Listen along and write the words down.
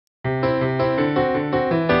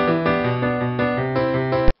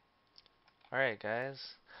guys,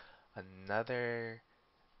 another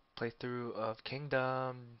playthrough of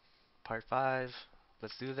Kingdom, part 5.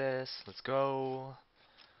 Let's do this, let's go.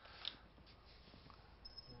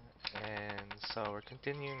 And so we're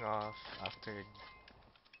continuing off after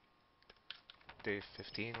day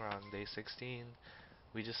 15, we're on day 16.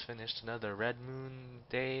 We just finished another Red Moon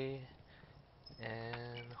day,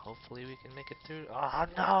 and hopefully we can make it through. Oh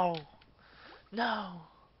no! No!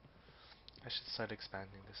 I should start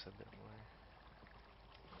expanding this a bit more.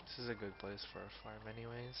 This is a good place for a farm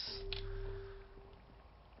anyways.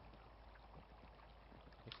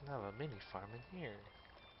 We can have a mini farm in here.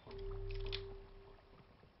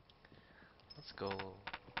 Let's go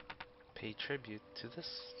pay tribute to this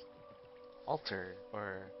altar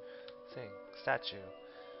or thing, statue.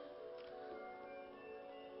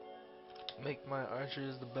 Make my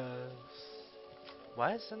archers the best.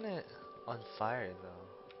 Why isn't it on fire though?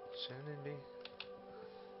 Shouldn't it be?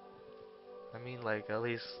 I mean, like, at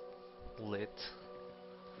least lit.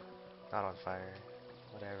 Not on fire.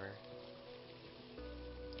 Whatever.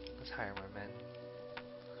 Let's hire my men.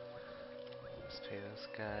 Let's pay this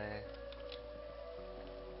guy.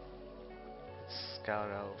 Let's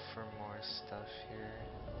scout out for more stuff here.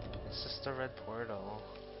 It's just a red portal.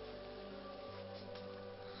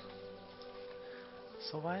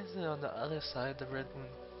 So why is it on the other side the red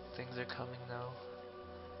moon things are coming now?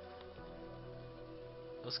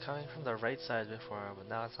 It was coming from the right side before, but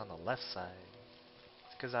now it's on the left side.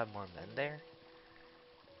 It's because I have more men there?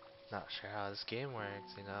 Not sure how this game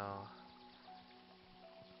works, you know.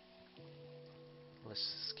 Let's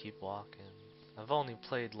just keep walking. I've only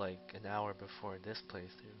played like an hour before this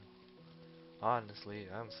playthrough. Honestly,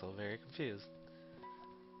 I'm still very confused.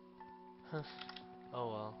 Huh.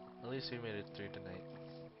 Oh well, at least we made it through tonight.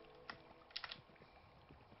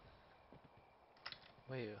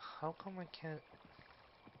 Wait, how come I can't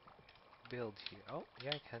build here? Oh,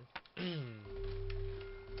 yeah I can.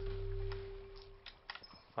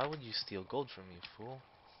 Why would you steal gold from me, fool?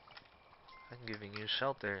 I'm giving you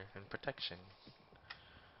shelter and protection.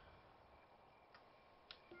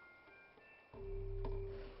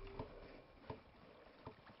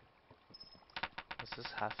 What's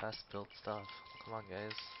this half-ass built stuff? Come on,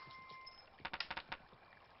 guys.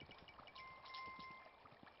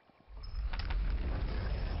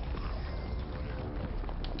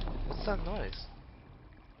 What's that noise?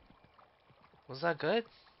 Was that good?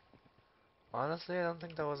 Honestly, I don't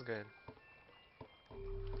think that was good.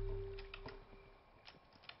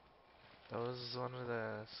 That was one of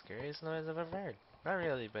the scariest noises I've ever heard. Not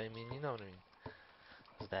really, but I mean, you know what I mean.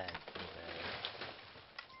 It was bad. Real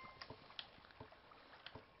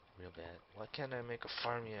bad. Real bad. Why can't I make a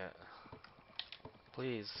farm yet?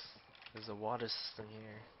 Please. There's a water system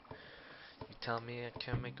here. You tell me I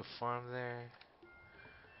can't make a farm there?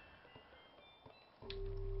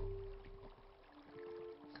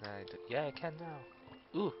 Can I do? Yeah, I can now.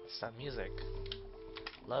 Ooh, it's that music.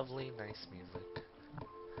 Lovely, nice music.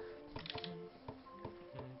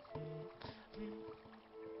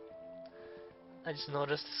 I just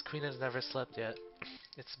noticed this queen has never slept yet.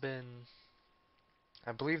 It's been,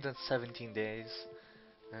 I believe that's 17 days,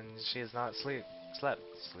 and she has not slept.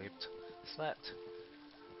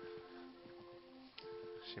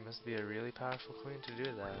 She must be a really powerful queen to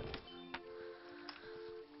do that.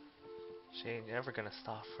 She ain't ever gonna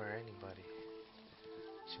stop for anybody.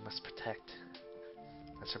 She must protect.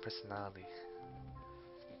 That's her personality.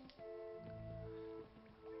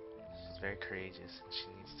 She's very courageous, and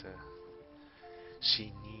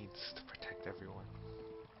she needs to protect everyone.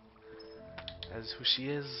 That is who she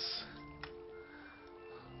is.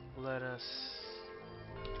 Let us.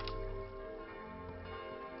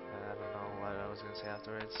 I don't know what I was gonna say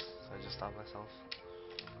afterwards, so I just stopped myself.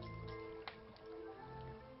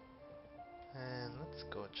 And let's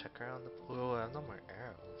go check around the. Oh, I have no more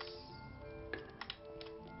arrows.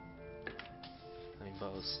 I mean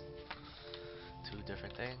bows. Two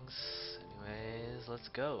different things. Anyways, let's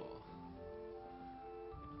go.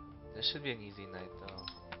 This should be an easy night though.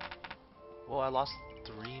 Whoa, I lost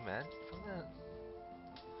 3 men from that.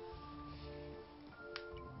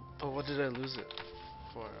 But what did I lose it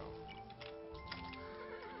for?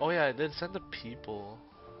 Oh yeah, I did send the people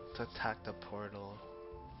to attack the portal.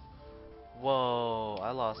 Whoa,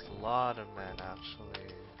 I lost a lot of men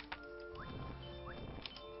actually.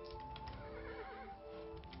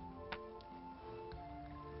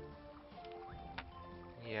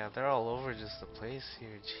 Yeah, they're all over just the place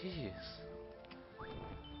here. Jeez.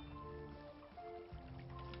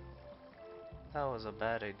 That was a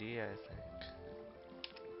bad idea, I think.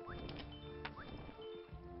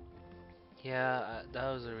 Yeah,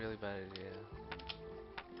 that was a really bad idea.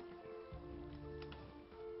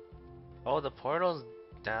 Oh, the portal's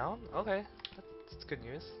down? Okay, that's good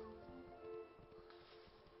news.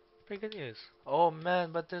 Pretty good news. Oh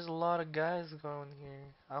man, but there's a lot of guys going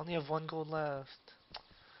here. I only have one gold left.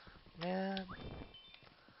 Man,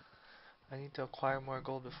 I need to acquire more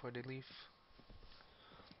gold before they leave.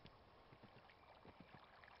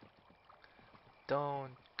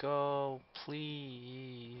 Don't go,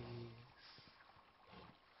 please.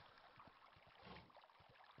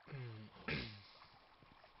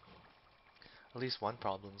 At least one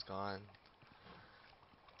problem's gone.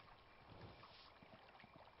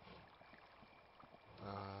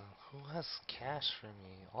 Who has cash for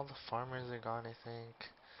me? All the farmers are gone, I think.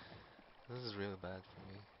 This is really bad for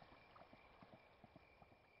me.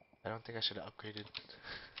 I don't think I should have upgraded.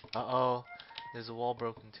 Uh-oh. There's a wall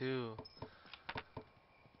broken too.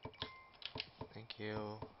 Thank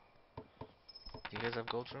you. Do you guys have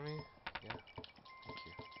gold for me? Yeah. Thank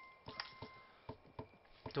you.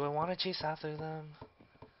 Do I want to chase after them?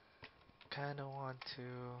 Kinda want to.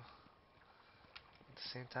 At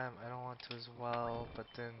the same time, I don't want to as well. But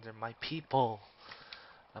then they're my people.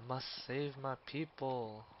 I must save my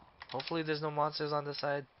people. Hopefully there's no monsters on the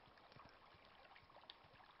side.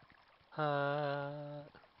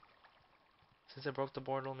 Since I broke the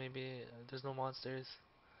portal, maybe there's no monsters.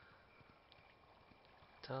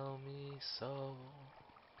 Tell me so.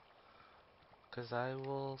 'Cause I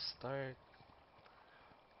will start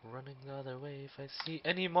running the other way if I see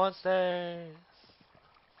any monsters.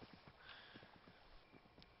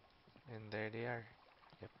 And there they are.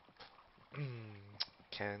 Yep.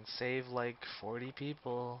 Can save like 40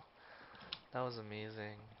 people. That was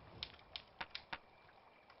amazing.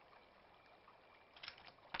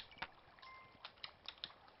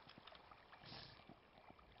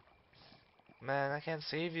 Man, I can't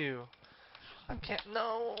save you. I can't.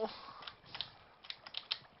 No.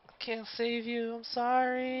 I can't save you. I'm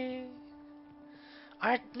sorry.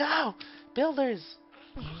 Art. No. Builders.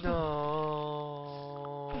 No.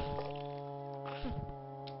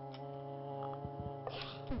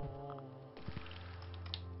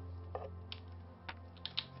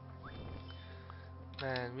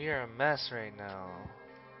 Man, we are a mess right now.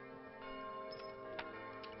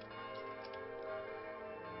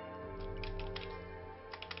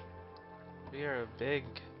 We are a big,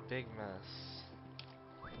 big mess.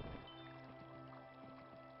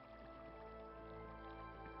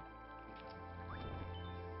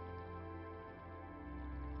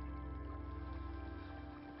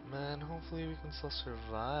 Man, hopefully we can still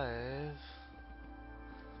survive.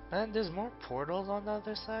 Man, there's more portals on the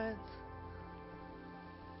other side.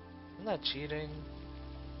 I'm not cheating.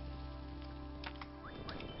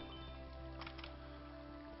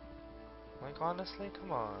 Like, honestly,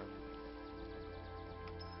 come on.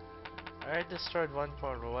 I already destroyed one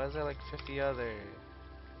portal. Why is there like 50 other?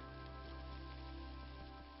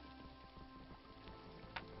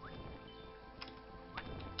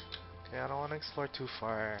 Okay, I don't want to explore too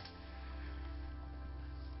far.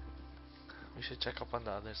 We should check up on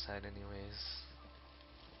the other side anyways.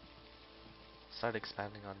 Start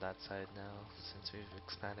expanding on that side now, since we've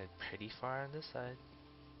expanded pretty far on this side.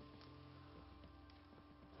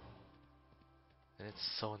 And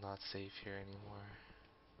it's so not safe here anymore.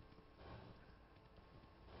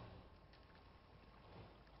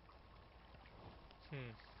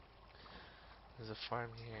 There's a farm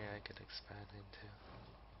here I could expand into.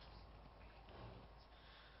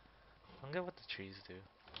 I don't get what the trees do.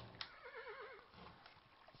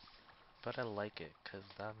 But I like it, cause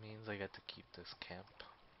that means I get to keep this camp.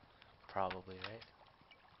 Probably, right?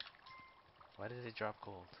 Why did it drop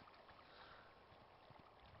gold?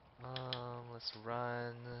 Let's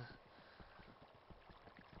run.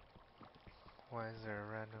 Why is there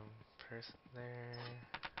a random person there?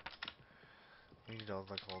 We need all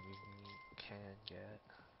the gold we can get.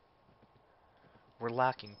 We're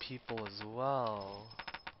lacking people as well.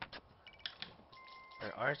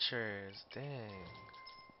 They're archers, dang.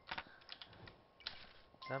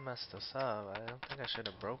 That messed us up. I don't think I should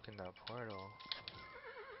have broken that portal.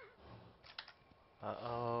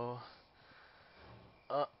 Uh-oh.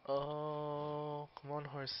 Uh-oh. Come on,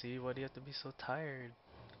 horsey. Why do you have to be so tired?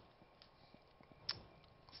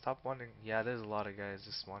 Stop wandering. Yeah, there's a lot of guys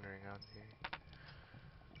just wandering around here.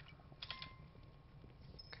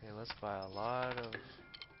 Okay, let's buy a lot of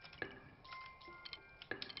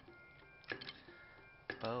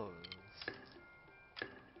bows.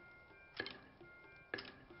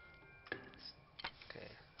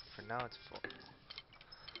 Okay, for now it's full.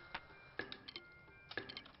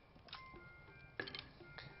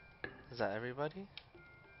 Is that everybody?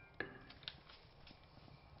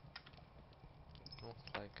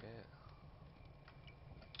 Looks like it.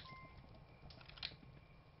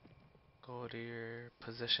 Go to your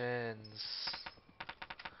positions.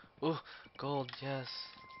 Ooh, gold, yes.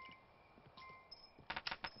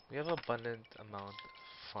 We have abundant amount of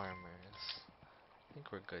farmers. I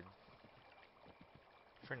think we're good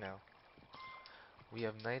for now. We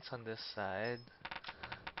have knights on this side,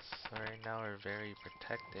 so right now we're very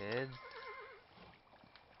protected.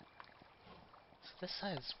 So this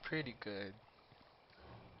side's pretty good.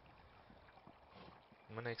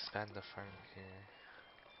 I'm gonna expand the farm here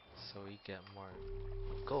so we get more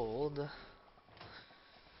gold.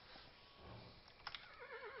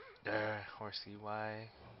 There, horsey, why?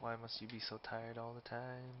 Why must you be so tired all the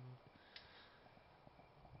time?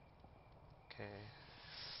 Okay,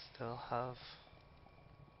 still have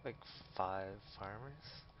like 5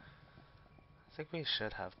 farmers. I think we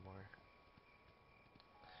should have more.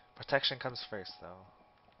 Protection comes first though.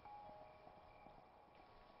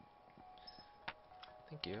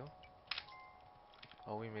 Thank you.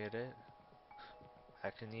 Oh, we made it. I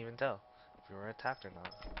couldn't even tell if we were attacked or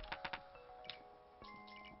not.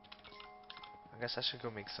 I guess I should go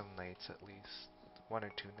make some knights at least. 1 or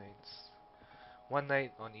 2 knights. 1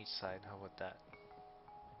 knight on each side, how about that?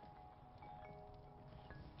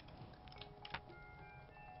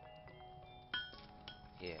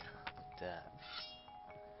 Yeah, like that.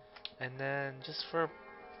 And then just for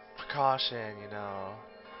precaution, you know,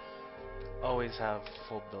 always have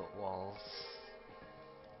full built walls.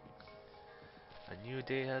 A new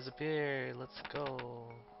day has appeared, let's go.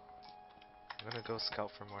 I'm gonna go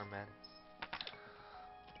scout for more men.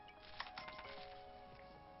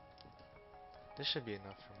 This should be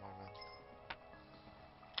enough for more men.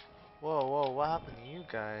 Whoa, whoa, what happened to you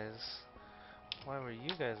guys? Why were you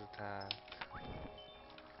guys attacked?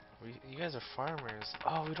 You guys are farmers.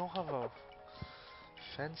 Oh, we don't have a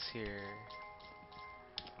fence here.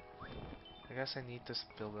 I guess I need to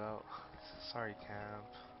build out. Sorry, camp.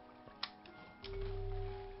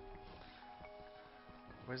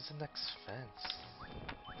 Where's the next fence?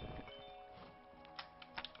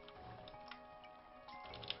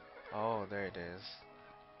 Oh, there it is.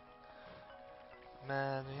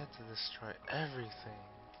 Man, we have to destroy everything.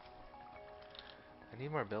 I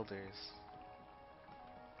need more builders.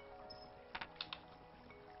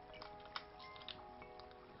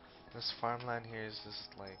 This farmland here is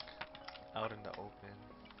just like out in the open.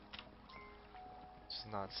 It's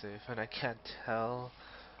not safe, and I can't tell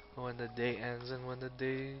when the day ends and when the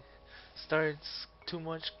day starts. Too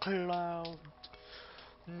much cloud.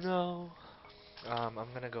 No. I'm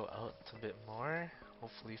gonna go out a bit more.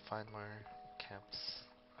 Hopefully find more camps.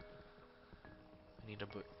 I need a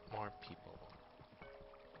bit more people.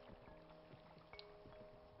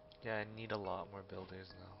 Yeah, I need a lot more builders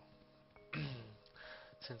now.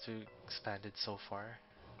 Since we expanded so far.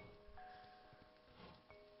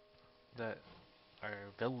 That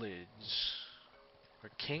our village or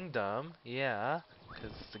kingdom, yeah,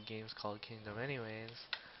 because the game's called Kingdom anyways.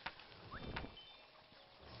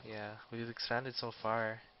 Yeah, we've expanded so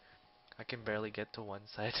far. I can barely get to one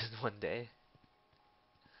side in one day.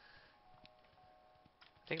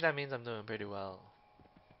 I think that means I'm doing pretty well.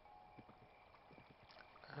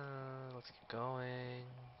 Let's keep going.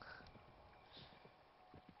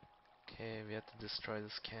 Okay, we have to destroy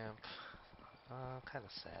this camp. Kind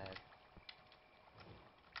of sad.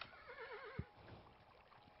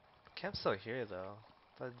 Camp's still here though.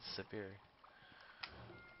 Thought it'd disappear.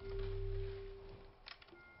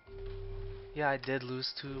 Yeah, I did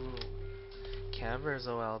lose 2 campers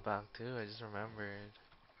a while back too. I just remembered.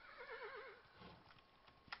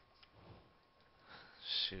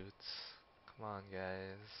 Shoots. Come on,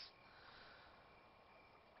 guys.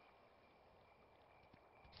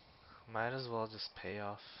 Might as well just pay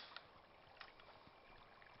off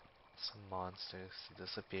some monsters to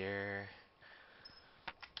disappear.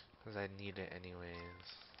 Because I need it anyways.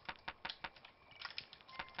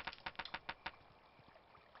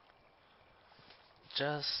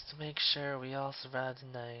 Just to make sure we all survive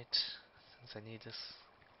the night. Since I need this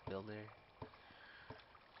builder.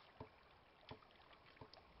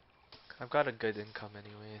 I've got a good income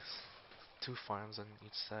anyways. 2 farms on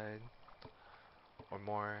each side. Or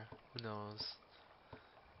more. Who knows?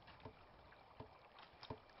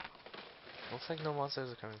 Looks like no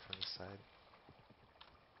monsters are coming from this side.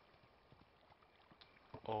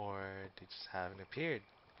 Or they just haven't appeared.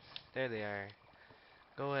 There they are.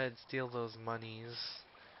 Go ahead, steal those monies.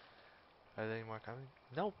 Are there any more coming?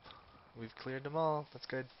 Nope. We've cleared them all. That's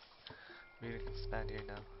good. We can expand here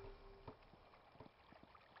now.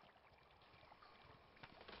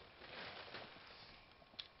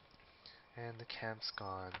 And the camp's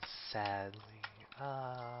gone, sadly.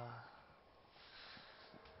 Ah.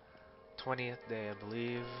 20th day, I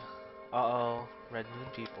believe. Uh-oh. Red Moon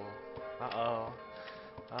people. Uh-oh.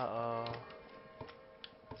 Uh-oh.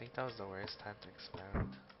 I think that was the worst time to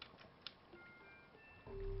expand.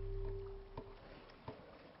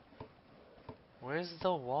 Where's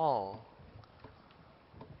the wall?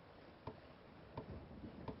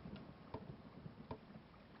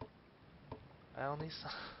 I only saw...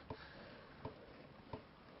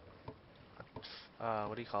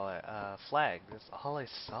 what do you call it? Flag. That's all I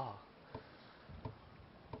saw.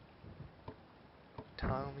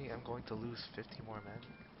 Telling me I'm going to lose 50 more men?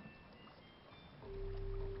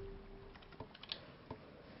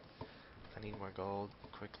 I need more gold,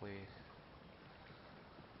 quickly.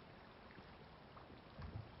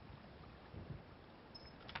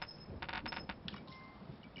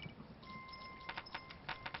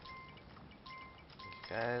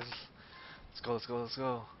 Guys, let's go, let's go, let's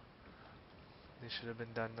go. They should have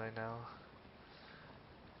been done by now.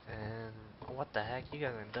 And what the heck? You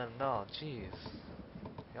guys ain't done it all. Jeez.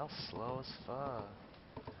 Y'all slow as fuck.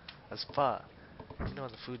 As fuck. You know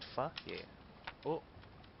the food fuck? Yeah. Oh.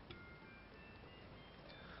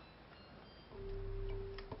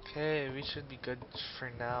 Okay, we should be good for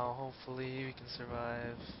now. Hopefully we can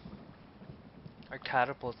survive. Our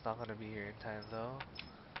catapult's not gonna be here in time though.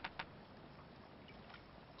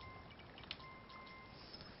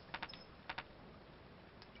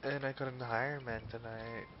 And I couldn't hire men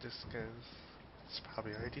tonight just 'cause it's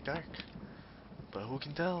probably already dark. But who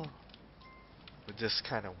can tell? With this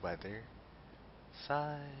kind of weather.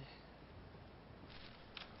 Sigh.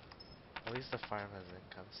 At least the farm has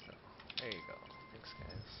income still. There you go. Thanks,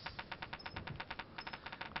 guys.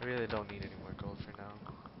 I really don't need any more gold for now.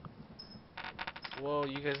 Whoa,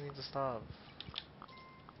 you guys need to stop.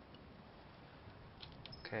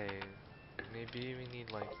 Okay, maybe we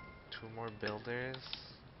need like 2 more builders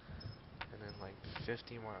and then like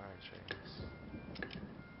 50 more archers.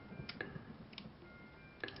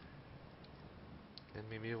 And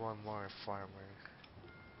maybe 1 more farmer.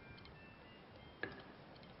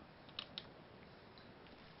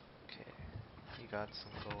 Okay, you got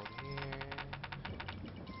some gold here.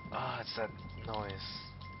 Ah, it's that noise.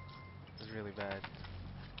 It's really bad.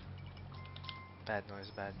 Bad noise,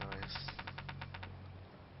 bad noise.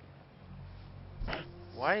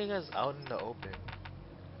 Why are you guys out in the open?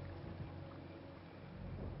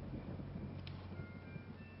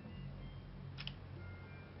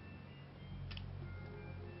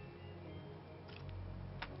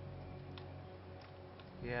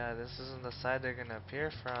 Yeah, this isn't the side they're gonna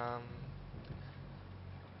appear from.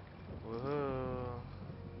 Woohoo.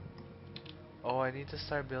 Oh, I need to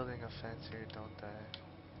start building a fence here, don't I?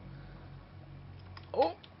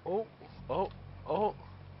 Oh! Oh! Oh! Oh!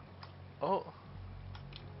 Oh!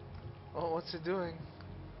 Oh, what's it doing?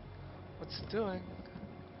 What's it doing?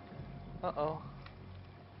 Uh-oh.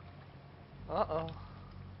 Uh-oh.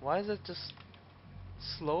 Why is it just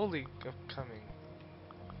slowly coming?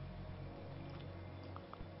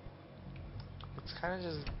 It's kind of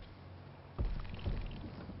just...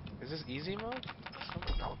 Is this easy mode?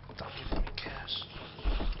 No, stop giving me cash.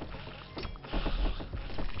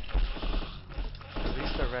 At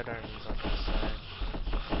least the red army's on this side.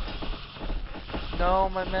 No,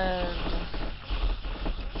 my man!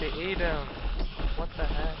 They ate him! What the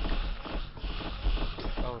heck?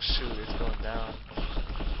 Oh shoot, it's going down.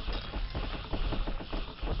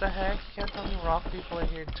 What the heck? You can't tell me rock people are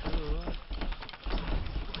here too.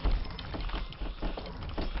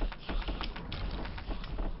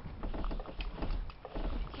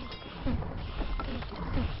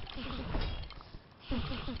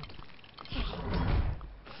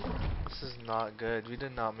 This is not good. We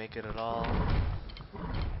did not make it at all.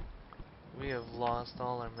 We have lost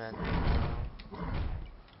all our men right now.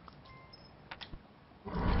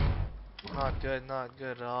 Not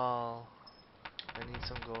good at all. I need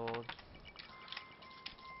some gold.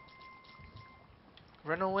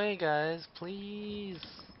 Run away, guys, please.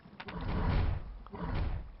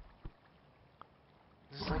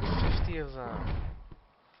 There's like 50 of them.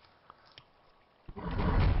 What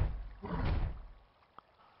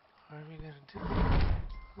are we gonna do?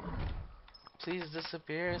 Please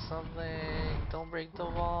disappear something. Don't break the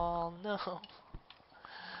wall. No.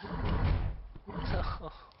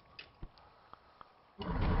 No.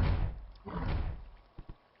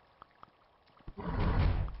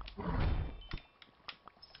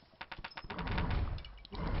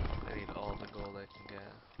 I need all the gold I can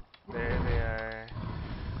get. There they are.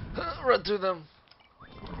 Run through them.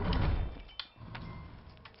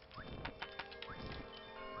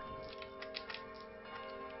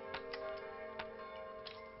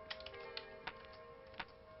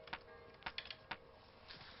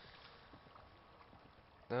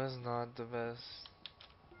 That was not the best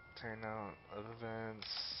turnout of events.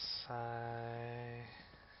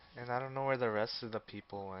 And I don't know where the rest of the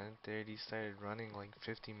people went. They already started running like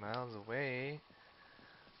 50 miles away.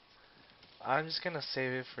 I'm just gonna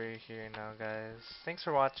save it for here now, guys. Thanks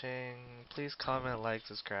for watching. Please comment, like,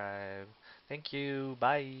 subscribe. Thank you.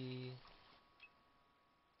 Bye.